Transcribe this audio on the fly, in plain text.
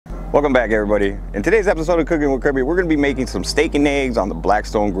Welcome back, everybody. In today's episode of Cooking with Kirby, we're going to be making some steak and eggs on the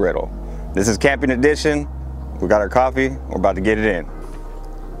Blackstone Griddle. This is camping edition. We got our coffee. We're about to get it in.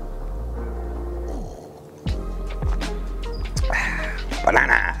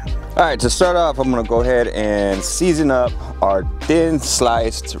 Banana. All right, to start off, I'm going to go ahead and season up our thin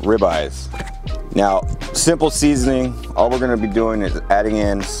sliced ribeyes. Now, simple seasoning. All we're going to be doing is adding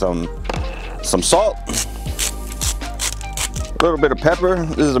in some salt, a little bit of pepper.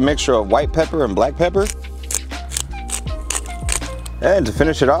 This is a mixture of white pepper and black pepper. And to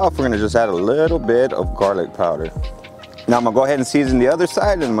finish it off, we're gonna just add a little bit of garlic powder. Now I'm gonna go ahead and season the other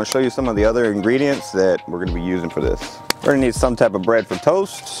side, and I'm gonna show you some of the other ingredients that we're gonna be using for this. We're gonna need some type of bread for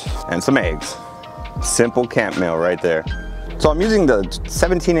toast and some eggs. Simple camp meal right there. So I'm using the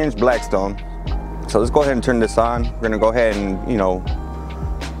 17-inch Blackstone. So let's go ahead and turn this on. We're gonna go ahead and,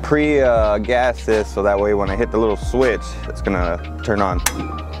 pre-gas this so that way when I hit the little switch, it's gonna turn on.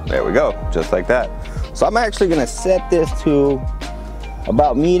 There we go, just like that. So I'm actually gonna set this to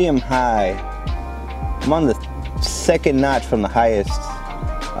about medium high. I'm on the second notch from the highest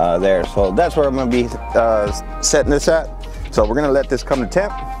there. So that's where I'm gonna be setting this at. So we're gonna let this come to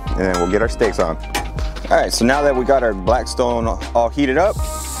temp and then we'll get our steaks on. All right, so now that we got our Blackstone all heated up,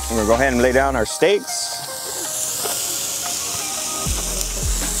 we're gonna go ahead and lay down our steaks.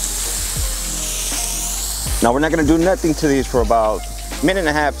 Now we're not gonna do nothing to these for about a minute and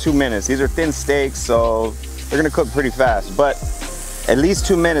a half, 2 minutes. These are thin steaks, so they're gonna cook pretty fast, but at least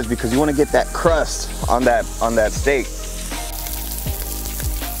 2 minutes because you wanna get that crust on that steak.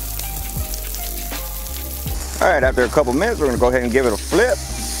 All right, after a couple minutes, we're gonna go ahead and give it a flip.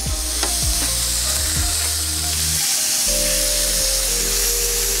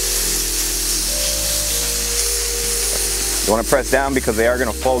 You wanna press down because they are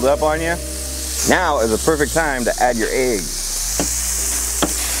gonna fold up on you. Now is a perfect time to add your eggs.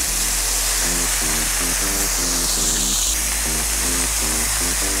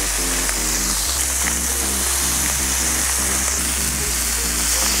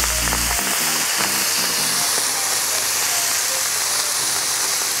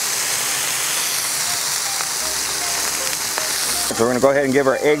 So we're gonna go ahead and give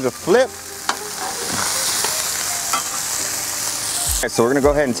our eggs a flip. All right, so we're gonna go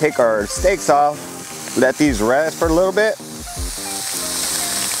ahead and take our steaks off, let these rest for a little bit.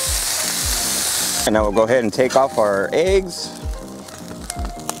 And now we'll go ahead and take off our eggs.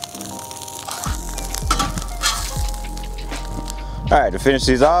 All right, to finish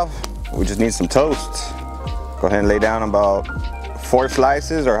these off, we just need some toast. Go ahead and lay down about 4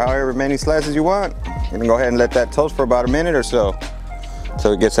 slices or however many slices you want. We're gonna go ahead and let that toast for about a minute or so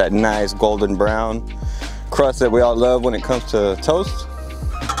it gets that nice golden brown crust that we all love when it comes to toast.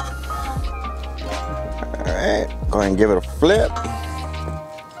 All right, go ahead and give it a flip.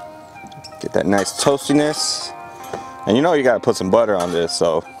 Get that nice toastiness. And you gotta put some butter on this,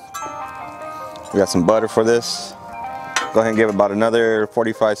 so we got some butter for this. Go ahead and give it about another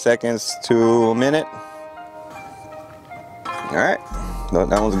 45 seconds to a minute. All right,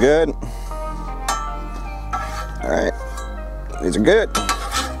 that one's good. All right, these are good.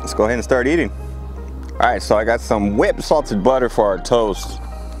 Let's go ahead and start eating. All right, so I got some whipped salted butter for our toast.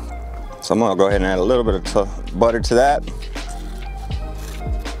 So I'm gonna go ahead and add a little bit of butter to that.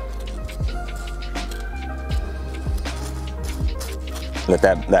 Let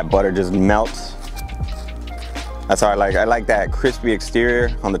that butter just melt. That's how I like that crispy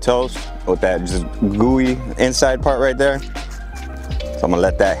exterior on the toast with that just gooey inside part right there. So I'm gonna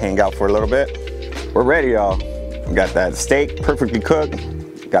let that hang out for a little bit. We're ready, y'all. We got that steak perfectly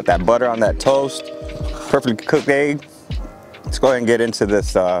cooked. Got that butter on that toast. Perfectly cooked egg. Let's go ahead and get into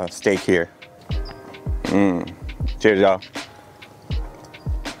this steak here. Cheers, y'all.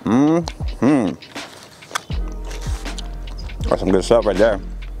 That's some good stuff right there.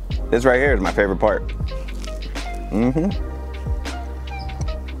 This right here is my favorite part.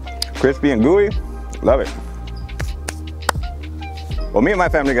 Crispy and gooey, love it. Well, me and my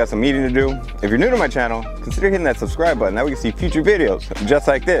family got some eating to do. If you're new to my channel, consider hitting that subscribe button. That way you can see future videos just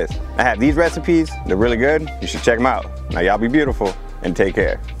like this. I have these recipes. They're really good. You should check them out. Now, y'all be beautiful and take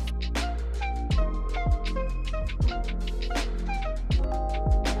care.